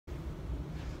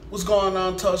What's going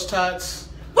on, Toast Tots?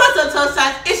 What's up, Toast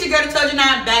Tots? It's your girl, Tojology, and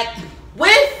I'm back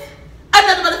with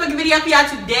another motherfucking video for y'all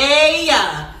today.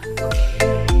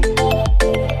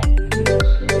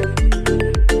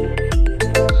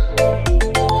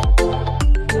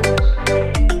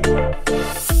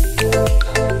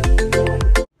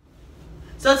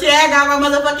 So today I got my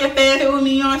motherfucking fan here with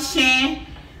me on Shan.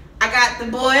 I got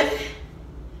the boy.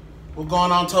 What's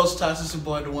going on, Toast Tots? It's your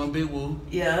boy, the 1BIGWOO.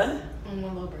 Yeah. And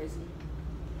 1LUHBRAZY.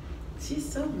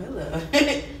 She's so mellow.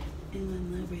 And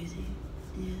 1LUHBRAZY.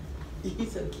 Yeah.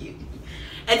 He's so cute.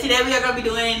 And today we are going to be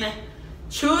doing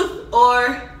truth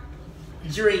or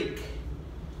drink.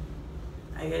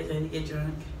 Are you guys ready to get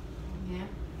drunk? Yeah.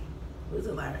 Who's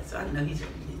a liar? So I know he's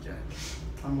ready to get drunk.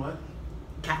 I'm what?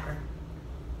 Capper.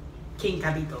 King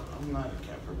Cabito. I'm not a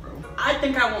capper, bro. I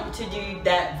think I want to do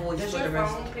that voice Does for your the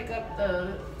rest. phone pick up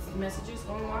the messages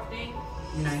on our thing?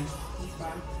 No. It's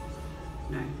fine.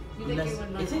 No. You think it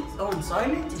would not? Is it on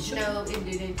silent? It should. No, it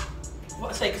didn't.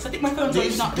 What say? Because I think my phone's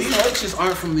These not. pictures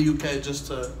aren't from the UK, just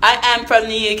to I am from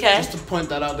the UK. just to point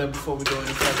that out there before we go any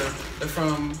further. They're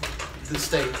from the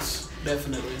States,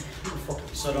 definitely.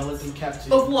 So don't let them capture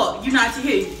you. Of what? United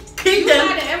Kingdom. You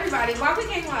lie to everybody. Why we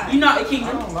can't lie? United I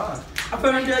Kingdom. don't lie. I'm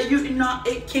from the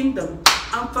United Kingdom.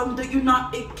 I'm from the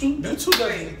United Kingdom. You too,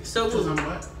 baby. So Because I'm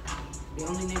what? The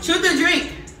only nigga. truth or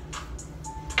drink?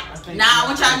 I think Now I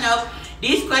want y'all to know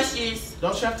these questions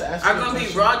Don't you have to ask are me a gonna be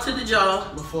question raw to the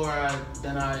jaw. before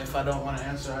if I don't want to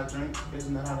answer, I drink?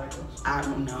 Isn't that how that goes? I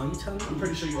don't know. You tell I'm me.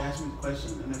 pretty sure you asked me the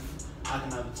question, and if I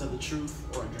can either tell the truth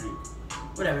or drink.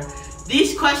 Whatever.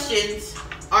 These questions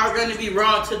are gonna be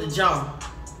raw to the jaw.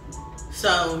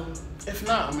 So If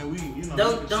not, I mean, we can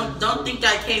don't think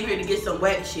I came here to get some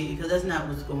wet shit, because that's not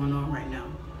what's going on right now.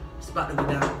 It's about to go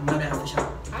down. You know that for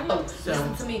sure. I know. So-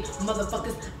 Listen to me,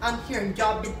 motherfuckers. I'm hearing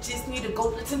y'all bitches need to go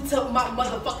listen to my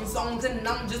motherfucking songs, and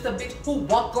I'm just a bitch who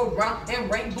walk around in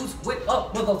rain boots with a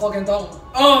motherfucking thong.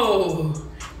 Oh,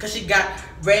 cause she got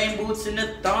rain boots in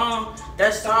the thong.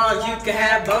 That's all you can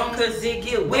have on, cause it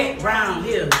get wet round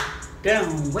here.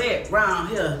 Damn, wet round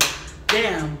here.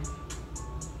 Damn.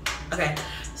 Okay,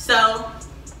 so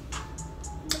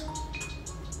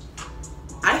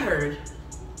I heard.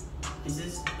 Is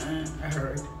this? I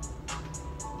heard.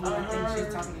 I think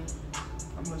she's talking.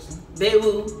 I'm listening.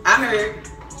 1BIGWOO, I heard.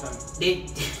 Tell me.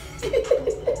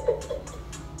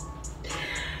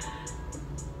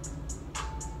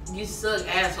 You suck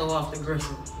asshole off the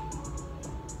gristle.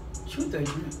 Truth or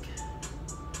drink?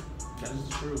 That is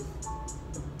the truth.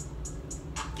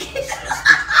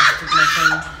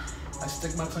 I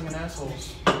stick my tongue in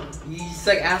assholes. You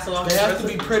suck asshole off They the have to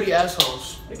gristle? be pretty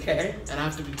assholes, Okay. and I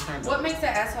have to be turned What up. makes an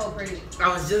asshole pretty? I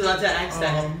was just about to ask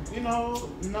that. You know,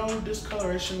 no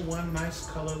discoloration, one nice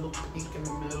color, little pink in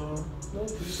the middle,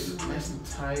 nice and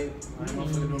tight. My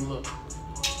motherfucker doing a little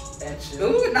at you.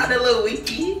 Ooh, not a little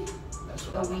winky. That's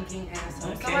what A I like. winking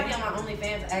asshole. Okay. Somebody on my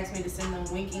OnlyFans asked me to send them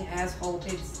winking asshole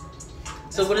pics.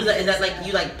 So what is that? Is that like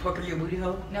you like poking your booty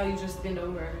hole? No, you just bend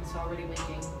over. It's already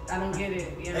winking. I don't get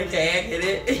it. You know? Okay, I get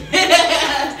it.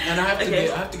 And I have to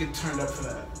Okay. I have to get turned up for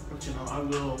that. But you know,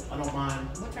 I don't mind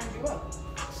What turns you up?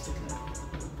 sticking it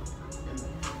in there.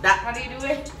 That. How do you do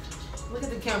it? Look at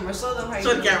the camera. Show them how you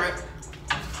Show do the camera.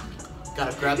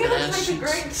 Gotta grab You the look ass like the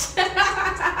cheeks. Grinch.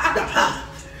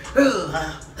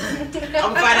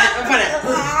 I'm find that.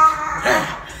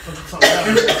 Put the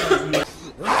tongue down.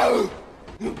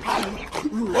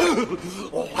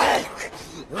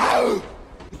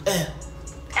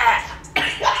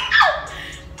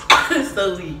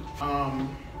 So weak.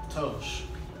 Tosh.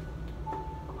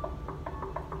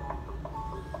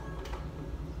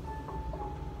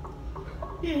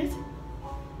 Yes.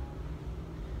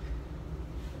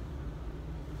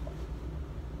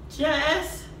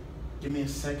 Chess. Give me a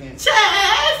second.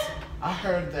 Chess. I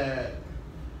heard that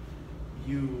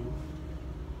you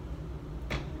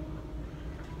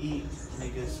eat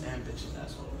niggas and bitches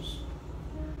assholes.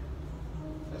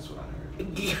 That's what I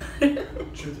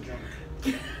heard. Truth or drink?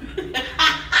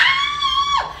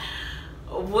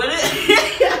 What is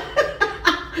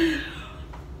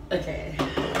okay.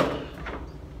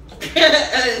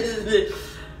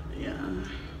 Yeah.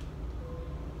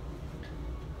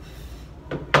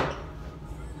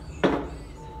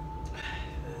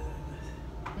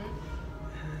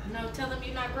 No, tell them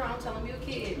you're not grown. Tell them you're a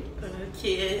kid.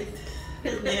 Kid.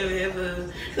 Never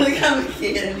ever. Look, I'm a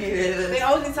kid. I never ever. They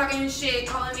always be talking shit,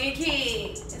 calling me a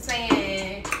kid, and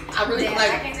saying I really that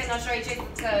like. I can't say no straight chick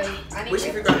because I need We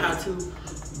should to. figure out how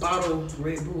to bottle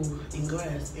Red Bull in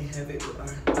glass and have it with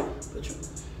our Patron.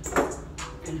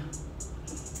 You know.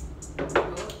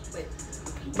 Wait.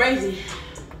 Brazy.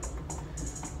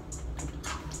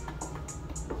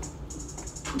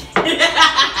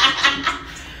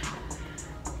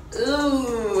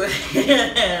 Ooh.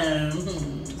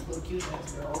 Little cute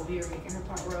ass girl over here making her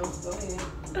pot roast. Go ahead.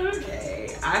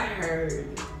 Okay, I heard.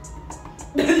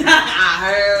 I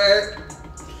heard.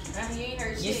 You ain't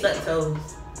heard shit. You suck toes.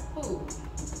 Who?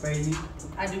 Crazy.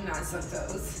 I do not suck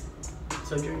toes.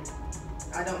 So drink.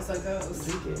 I don't suck toes.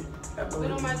 Drink it.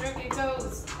 What am I drinking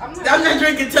toes? I'm not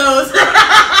drinking toes.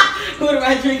 What am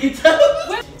I drinking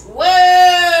toes?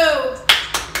 Whoa!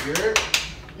 You're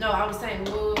No, I was saying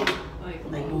whoa.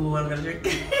 Like ooh, I'm gonna drink.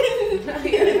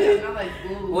 yeah, I'm like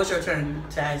whoa. What's your turn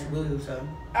to ask woo, so?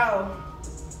 Oh.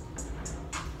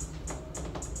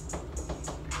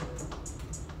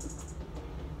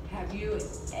 Have you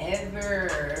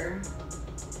ever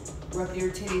rubbed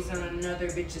your titties on another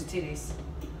bitch's titties?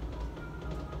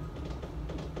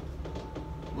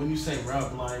 when you say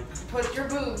rub, like Put your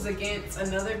boobs against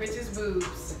another bitch's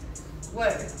boobs.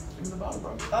 What? in the bottom,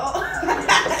 bro. Oh.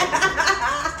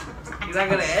 You're not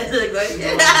gonna answer the question.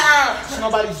 It's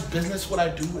nobody's business what I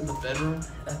do in the bedroom.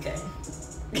 Okay.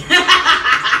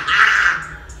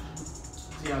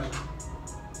 Yeah.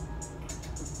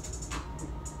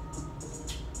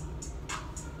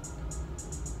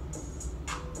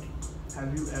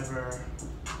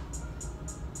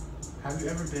 Have you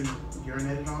ever been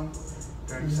urinated on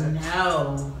during sex?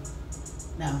 No.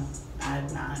 Not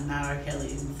R.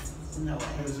 Kelly's. No way.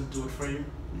 How does it do it for you?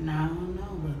 No, I don't know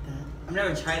about that. I've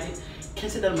never tried it.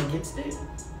 Can't say that I'm against it.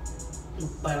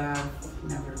 But I've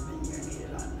never been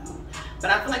urinated on, no.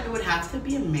 But I feel like it would have to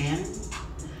be a man.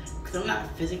 Because I'm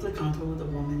not physically comfortable with a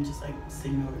woman just like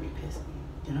sitting over me pissing.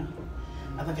 You know?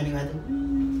 I feel like I need to have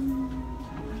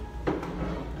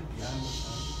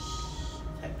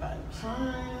type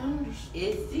vibes.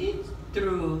 Is it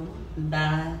true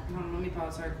that... Hold on, let me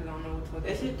pause her because I don't know what to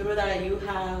Is it true that you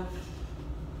have...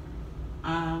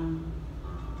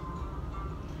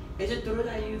 Is it true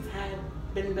that you've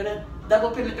been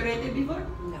double penetrated before?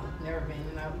 No, never been.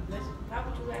 And how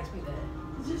would you ask me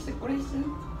that? Is this a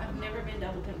question? I've never been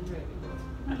double penetrated before.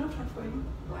 I love that for you.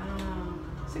 Wow.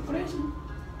 It's a question.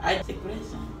 It's a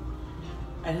question.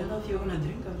 I don't know if you want to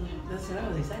drink or not. That's what I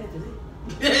was excited to see.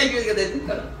 You were gonna drink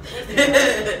or not.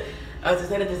 I was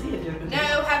excited to see if you were gonna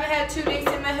No, haven't had 2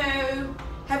 dicks in my hoe.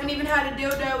 Haven't even had a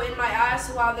dildo in my ass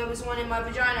while there was one in my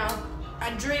vagina.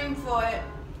 I dreamed for it.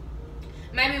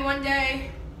 Maybe one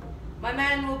day, my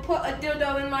man will put a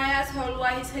dildo in my asshole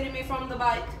while he's hitting me from the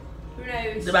bike. Who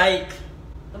knows? The bike.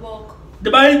 The walk. The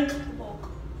bike. The walk.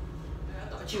 I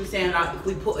thought you were saying like if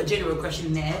we put a general question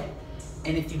in there,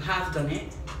 and if you have done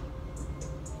it,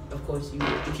 of course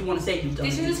if you want to say you've done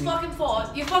Did it. you just fucking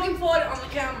fart? You fucking farted on the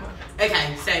camera.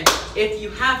 Okay, so if you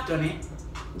have done it,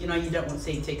 you know you don't want to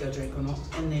say take a drink or not,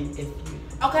 and then if you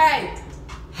Okay.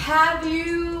 Have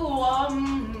you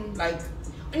like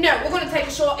no, we're gonna take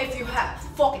a shot if you have.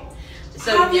 Fuck it.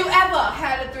 So have you ever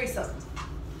had a threesome?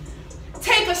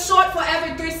 Take a shot for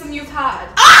every threesome you've had.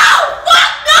 Oh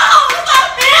fuck no!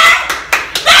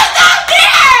 That's not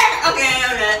fair! Okay.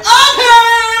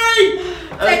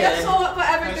 Take a shot for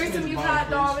every threesome you've had,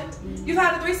 darling. You've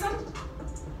had a threesome?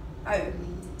 Oh.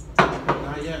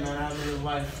 Not yet, man. I haven't lived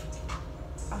life.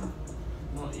 Oh.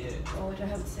 Not yet. Oh, would I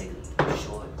have to take a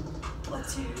shot or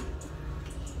two?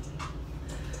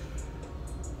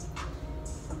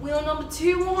 We on number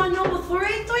 2 or number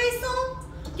 3 threesome?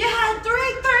 You had 3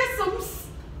 threesomes.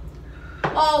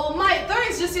 Oh, well, mate, 3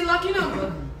 is just your lucky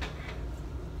number.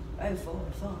 Oh, 4,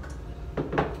 fuck.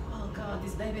 Oh, God,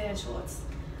 these baby ass shorts.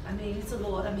 I mean, it's a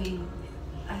lot. I mean,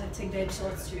 I had to take baby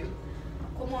shorts too.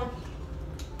 Come on.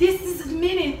 This is as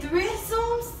many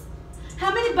threesomes?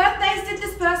 How many birthdays did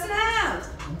this person have?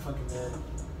 I'm fucking dead.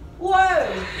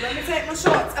 Whoa, let me take my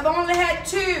shots. I've only had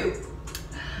 2.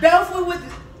 Both were with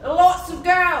lots of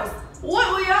girls.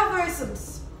 What were your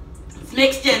threesomes?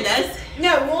 Mixed genders.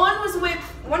 No, one was with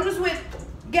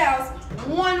girls.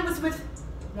 One was with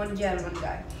one girl and one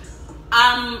guy.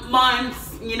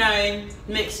 Mine's, you know,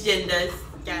 mixed genders.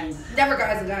 Gang. Never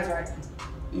guys and guys, right?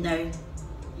 No.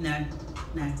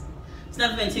 It's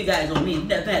never been 2 guys on me.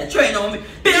 Never had a train on me.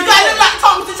 Bitch, do I look like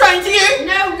Thomas the Train to you?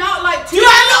 No, not like 2. Do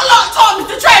I look like Thomas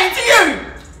the Train to you?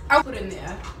 I'll put in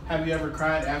there. Have you ever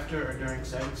cried after or during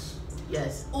sex?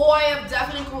 Yes. Oh, I have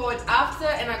definitely cried after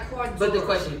and I cried But the during.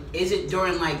 question, is it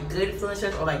during like good feeling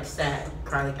sex or like sad?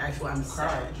 Cry like actual I'm sad.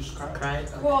 Cried. Just cried. Cried?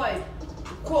 Okay.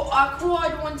 Cried. I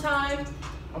cried one time.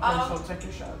 Okay, so take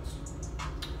your shots.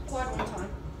 Cried one time.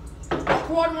 I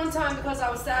cried one time because I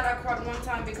was sad. I cried one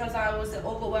time because I was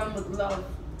overwhelmed with love,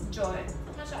 joy.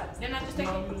 My shot. Didn't I just take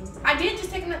it? I did just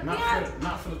take it. Not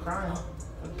Yeah. for the crying.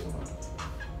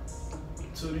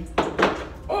 Tootie.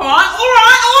 Alright.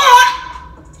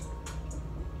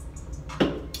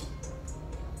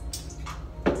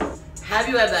 Have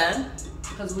you ever?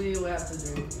 Because we will have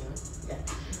to drink. Yeah.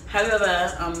 Have you ever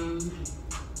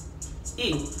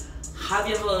have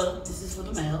you ever? This is for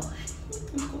the male.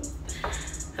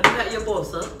 Have you got your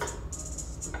balls sucked?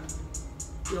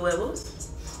 Your huevos?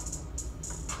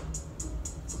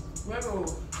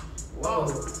 Huevos.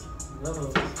 Huevos.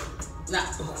 Nah.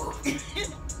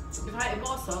 You've had your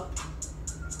boss up.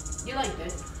 You liked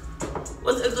it.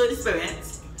 Was a good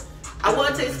experience. I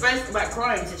wanted to express my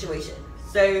crying situation.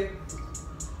 So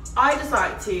I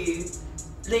decided to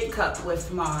link up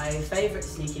with my favourite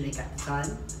sneaky link at the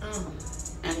time.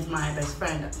 And my best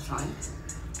friend at the time.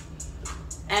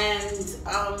 And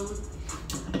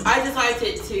I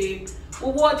decided to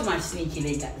reward my sneaky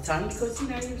link at the time because you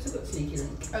know he was a good sneaky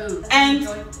link. Oh, and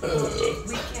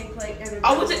we can't play every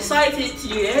I was excited to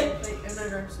do it.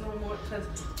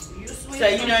 So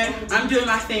you know, I'm doing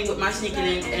my thing with my sneaky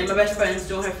link and my best friend's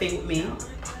doing her thing with me.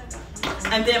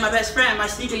 And then my best friend, my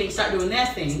sneaky link, started doing their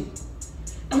thing.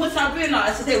 And once I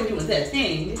realized that they were doing their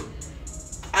thing,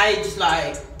 I just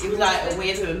like, it was like a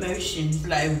wave of emotions,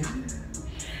 like,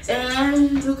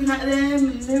 and looking at them,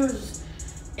 and they was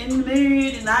in the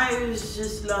mood, and I was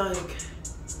just like,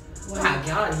 I gotta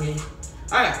get out of here.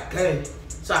 I gotta go.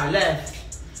 So I left.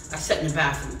 I sat in the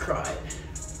bathroom and cried.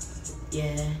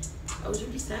 Yeah, I was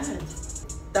really sad.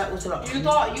 That was a lot. You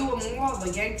thought you were more of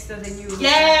a gangster than you were.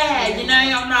 Yeah, you know,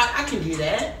 I'm like, I can do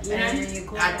that. You know,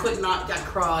 you I could not. I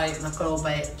cried like a little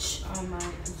bitch. Oh my.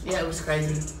 Yeah, it was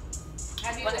crazy.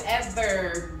 Have you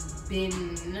ever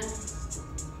been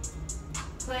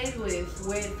played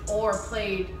with or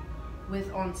played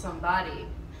with on somebody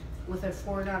with a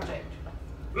foreign object?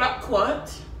 Like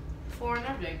what? Foreign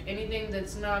object. Anything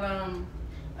that's not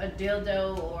a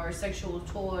dildo or a sexual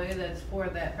toy that's for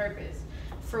that purpose.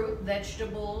 Fruit,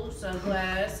 vegetables, a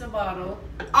glass, a bottle.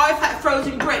 I've had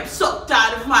frozen grapes sucked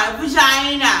out of my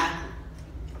vagina.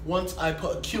 Once I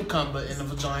put a cucumber in the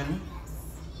vagina.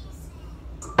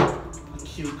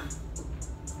 Cuke.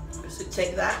 So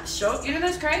take that shot. You know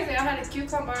that's crazy. I had a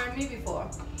cucumber in me before.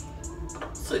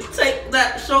 So take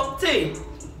that shot too.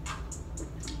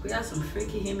 We got some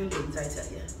freaky human beings, I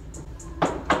tell you.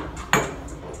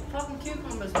 Fucking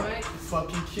cucumbers, mate.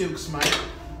 Fucking cukes, mate.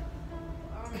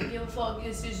 I don't give a fuck.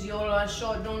 This is your last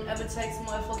shot. Don't ever text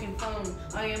my fucking phone.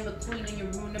 I am the queen and you're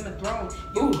ruining my throne.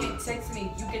 You can't text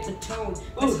me. You get the tone.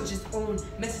 Messages on.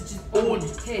 Messages on.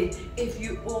 Hey, if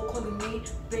you all calling me,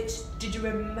 bitch, did you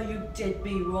remember you did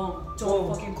me wrong?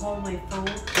 Don't fucking call my phone.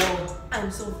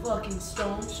 I'm so fucking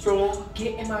stoned. Strong.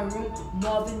 Get in my room,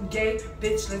 Marvin Gaye,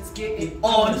 bitch. Let's get it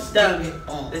on.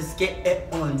 on. Let's get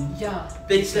it on. Yeah,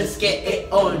 bitch, let's get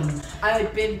it on.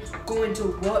 I've been going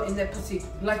to war in that pussy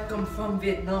like I'm from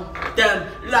Vietnam. Damn,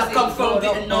 like I'm from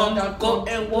Vietnam. Go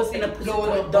and walk in a pussy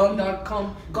with dumb.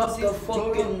 Got the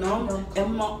fucking numb.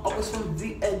 And my always from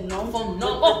Vietnam. From the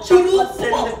chocolates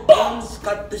and the buns.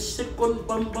 Got the shit on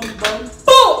bum bum bum.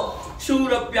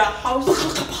 Shoot up your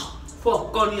house.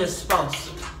 Fuck on your spouse.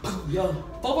 Yeah.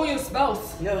 Fuck on your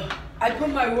spouse. Yeah. I put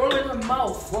my roll in her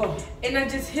mouth. And I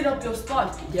just hit up your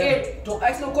spot. Yeah. Hey, don't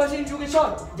ask no questions, you get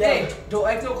shot. Yeah. Hey, don't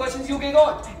ask no questions, you get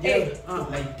got. Hey.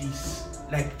 Like this.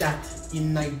 Like that.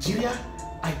 In Nigeria,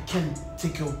 I can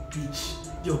take your bitch.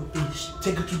 Yo, bitch.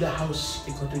 Take her to the house.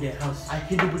 Take her to their house. I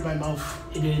hit it with my mouth.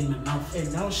 Hit it in my mouth.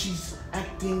 And now she's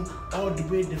acting all the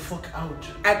way the fuck out.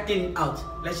 Acting out.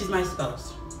 Like she's my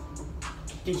spouse.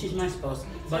 Think she's my spouse.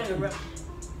 But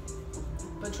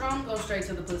Patron goes straight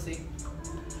to the pussy.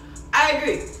 I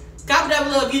agree. Copy that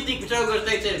below if you think Patron goes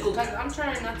straight to the cool. I'm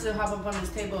trying not to hop up on this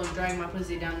table and drag my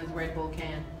pussy down this Red Bull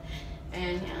can.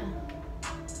 And yeah.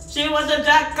 She wants to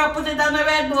jack up, put it down the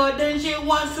Red Bull, then she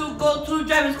wants to go to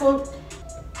driving school.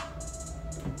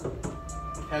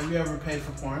 Have you ever paid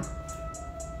for porn?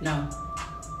 No.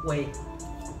 Wait.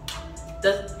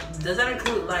 Does that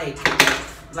include like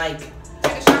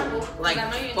take a shot, boo. like I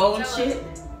know you phone shit?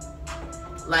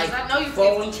 Like I know you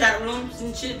phone chat rooms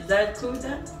and shit? Does that include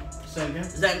that? Say again?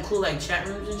 Does that include like chat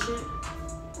rooms and shit?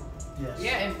 Yes.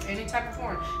 Yeah, if any type of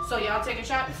porn. So y'all take a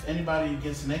shot? If anybody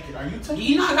gets naked, are you taking? Do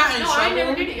you not got in No, I trouble?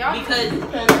 never did it, y'all. Because You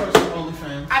paid for some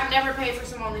OnlyFans. I've never paid for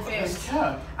some That's OnlyFans.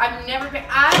 cap. I've never paid.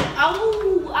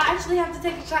 I actually have to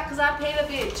take a shot because I paid a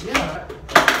bitch. Yeah,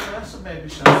 that's a baby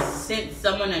shot. sent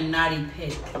someone a naughty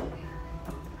pic.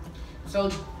 So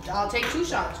I'll take 2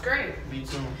 shots. Great. Me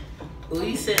too. Will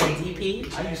you send a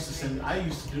DP? I used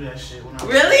to do that shit when I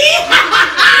was. Really?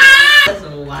 That's a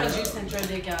Because you lot. sent your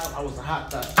dick out. I was a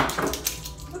hot dog.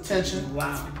 Attention.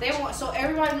 Wow. They want so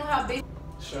everybody knew how big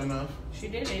Sure enough. she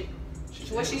did it.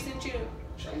 What she sent you?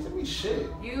 She ain't sent me shit.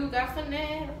 You got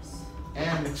finesse.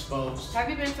 And exposed. Have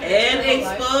you been finessed? And your whole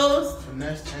life? exposed. Finesse.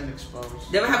 Finessed and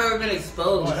exposed. Never have I ever been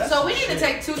exposed. Oh, So we need to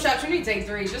take 2 shots. You need to take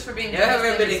 3 just for being. Never have I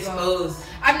ever been exposed.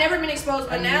 I've never been exposed,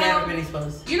 but I've now never been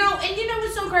exposed. You know, and you know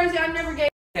what's so crazy? I never gave.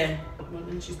 Okay. Well,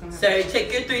 then she's gonna have So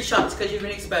take your 3 shots because you've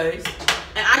been exposed.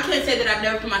 And I can't say that I've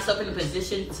never put myself in a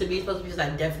position to be exposed because I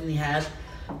definitely have.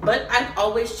 But I've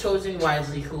always chosen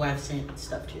wisely who I've sent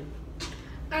stuff to.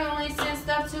 I only sent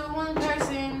stuff to one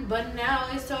person, but now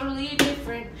it's totally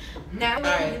different. Now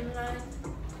Alright.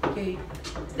 okay.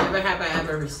 Never have I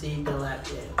ever received a lap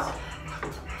dance.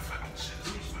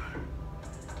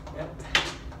 Yep.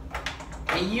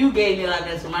 And you gave me a lap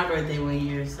dance for my birthday one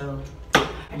year, so I'm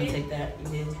gonna take that. You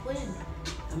did. When?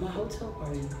 At my hotel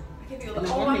party. I give you In the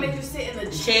I morning. made you sit in the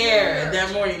Chair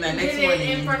that morning, that You next did it morning.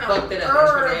 in front of Fucked it up in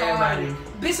front of everybody.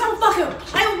 everybody. Bitch, don't fucking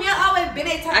play with me. I always been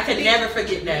that type I of can bitch. never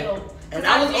forget that. Yo, And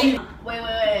I was only.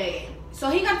 Wait. So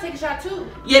he gotta take a shot too.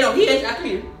 Yeah, no, he is. I come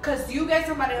here. Cause you gave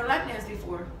somebody a lap dance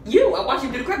before. You, I watched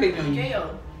him do the crybaby on you. Okay,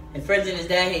 yo. And friends and his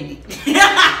dad hate me.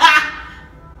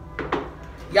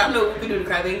 Y'all know we can do the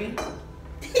crybaby.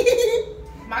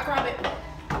 My crybaby.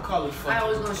 I call it fun. I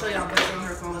always gonna show y'all pictures on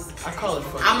her phone. I call it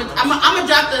fun. I'm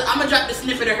gonna drop the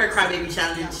snippet of her crybaby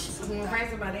challenge.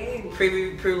 Friends of my dad.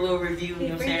 Pre little review, you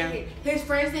know what I'm saying? His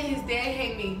friends and his dad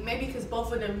hate me. Maybe because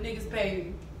both of them niggas pay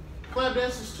me. Club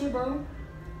dances too, bro.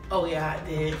 Oh yeah, I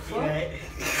did. You right.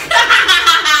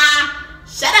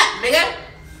 Shut up, nigga.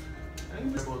 I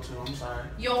ain't able to. I'm sorry.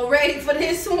 Y'all ready for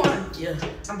this one? Yeah.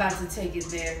 I'm about to take it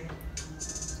there.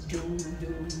 Doom,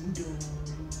 doom, doom.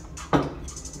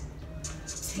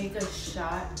 Take a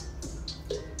shot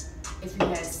if you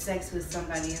had sex with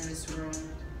somebody in this room.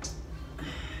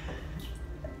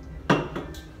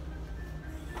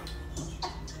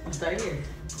 Start here.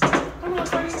 Come on,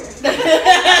 start here.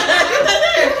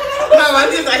 No,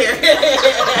 I'm just right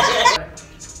here.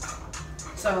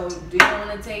 So, do you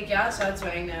want to take y'all shots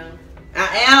right now?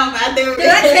 I am. I do. Did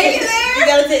I take you there? You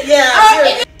gotta take.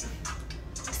 Yeah.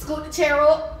 Scoot the chair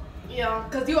up. You know,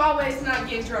 because you always not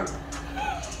getting drunk.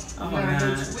 Oh my God.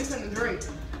 We finna drink.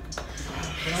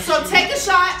 So take a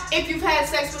shot if you've had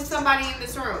sex with somebody in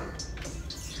this room.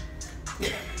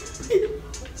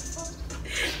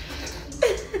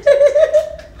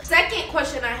 Second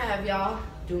question I have, y'all.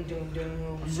 Doom, doom,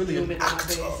 doom. Really Zoom in on my a-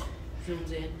 face.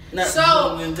 Zooms in. No, So,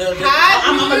 I'm gonna have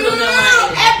zoom in on my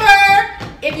you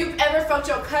ever, if you've ever fucked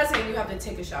your cousin, you have to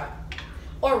take a shot.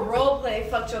 Or role play,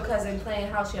 fucked your cousin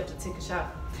playing house, you have to take a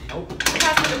shot. Nope.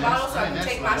 Pass me the bottle so I can That's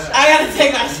take like my that. shot. I gotta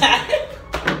take my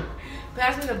shot.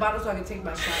 Pass me the bottle so I can take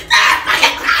my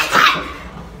shot.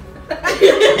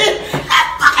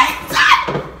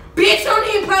 Bitch, don't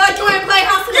even play like you ain't play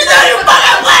house in the You don't even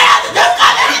fucking play out the duck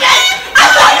on that shit. I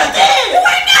thought you did. You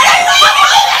ain't not even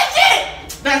that shit.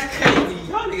 That's crazy.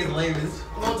 Y'all niggas lame as.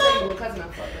 I won't tell you what cousin I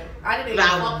fucked with. I didn't even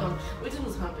Nah. fuck them. We just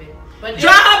was humping. But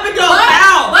Dry humping don't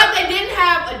count. But they didn't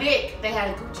have a dick. They had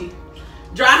a coochie.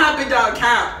 Dry humping don't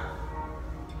count.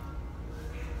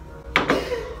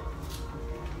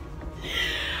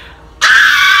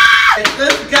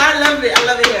 God love it. I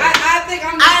love it here. I think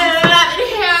I'm. I love it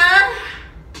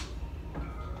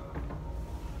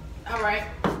here. All right.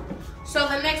 So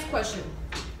the next question: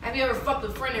 have you ever fucked a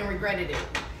friend and regretted it?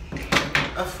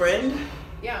 A friend?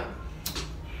 Yeah.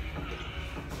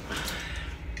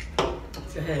 Go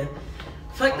ahead.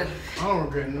 Fuck the. I don't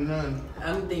regret none. I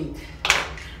don't think.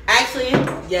 Actually,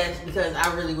 yes, because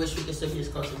I really wish we could still be as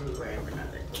close as we were ever.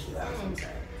 Not that. I'm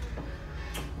sorry.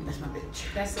 That's my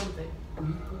bitch. That's something.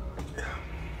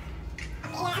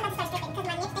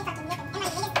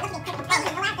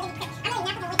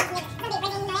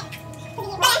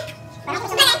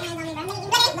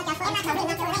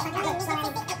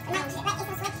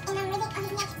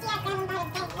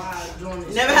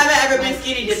 Never have I ever been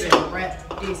skinny dipping.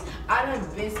 Rap this. I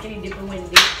done been skinny dipping with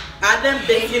dick. I done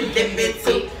been skinny dipping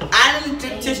too. I done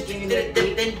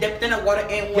dipped in the water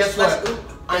and one Guess what? splash.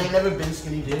 I ain't never been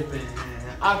skinny dipping.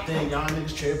 I think y'all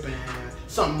niggas tripping.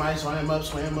 Something might swim up,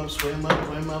 swim up, swim up,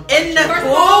 swim up. In the First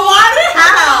cool of all, water?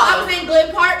 I How? was in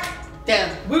Glen Park.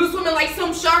 Damn. We was swimming like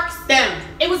some sharks. Damn.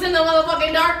 It was in the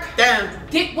motherfucking dark. Damn.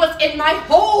 Dick was in my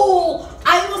hole.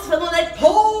 I was feeling like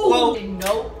pole. Whoa.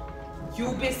 No,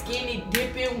 you been skinny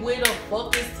dipping with a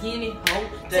fucking skinny hoe.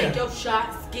 Damn. Take your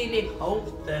shot, skinny hoe.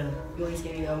 Damn. You ain't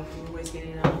skinny though. You ain't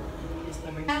skinny though. This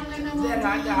number that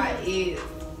I got is: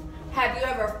 have you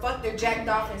ever fucked or jacked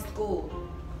off in school?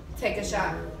 Take a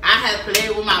shot. I have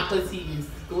played with my pussy in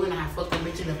school and I fucked a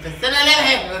bitch in the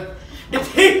facility. The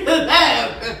people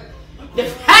lab. The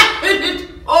happened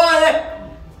or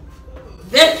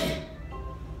this.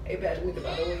 Hey, Patrick, we can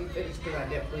about to finish because I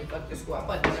definitely fucked the school. I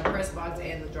fucked in the press box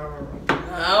and the drawer room.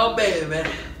 Oh baby.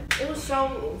 It was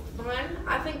so fun.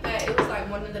 I think that it was like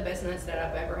one of the best nuts that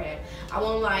I've ever had. I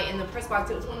won't lie, in the press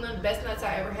box, it was one of the best nuts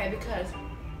I ever had because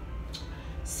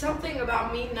something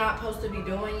about me not supposed to be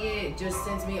doing it just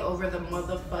sends me over the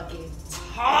motherfucking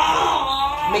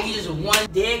top. Make you just one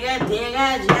digga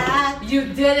job.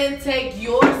 You didn't take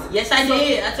yours? Yes, I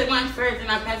did. I took mine first and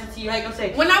I passed it to you. How you gonna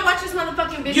say? When I watch this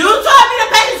motherfucking video. You told me to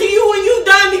pass it to you when you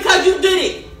done because you did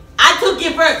it. I took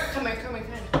it first. Come here.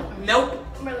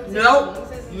 Nope.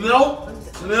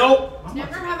 Nope.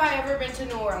 Never have I ever been to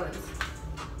New Orleans.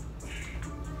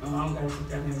 Oh, I don't gotta take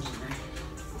that image.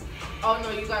 Oh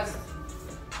no, you guys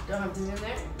don't have to be in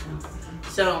there? No.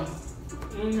 So,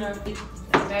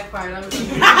 backfired. I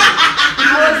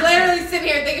was literally sitting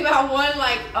here thinking about one,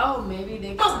 like, oh, maybe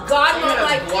they. Oh God, no,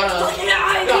 like,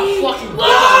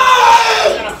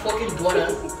 fucking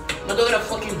daughter. My daughter got a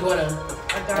fucking daughter.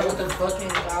 I got what the fucking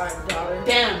daughter.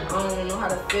 Damn. I don't know how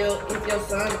to feel. If your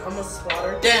son, I'ma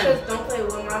slaughter. Damn. Just don't play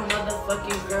with my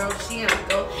motherfucking girl. She ain't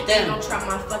go. Damn. Don't try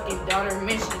my fucking daughter.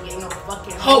 Man, she ain't no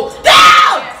fucking hoe.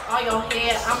 Down! On your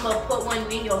head, I'ma put one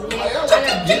in your head. I I don't got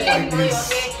like on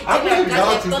this. your head. I And really I y'all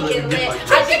got two that let fucking me get leg.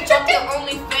 like I this. just fucking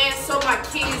OnlyFans so my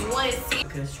kids want to see.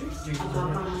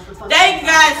 Thank you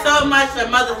guys so much for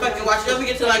motherfucking watching. Don't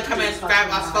forget to like, comment, and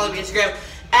subscribe. Also follow me on Instagram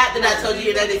at the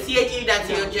Tojology. That is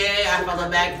CHE.TOJ. I follow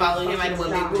back. Follow him at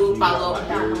 1BIGWOO. Follow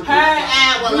her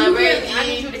at 1LUHBRAZY. I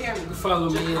need you to hear me. Follow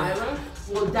me. Tyler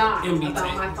will die MB about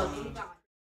tank. my fucking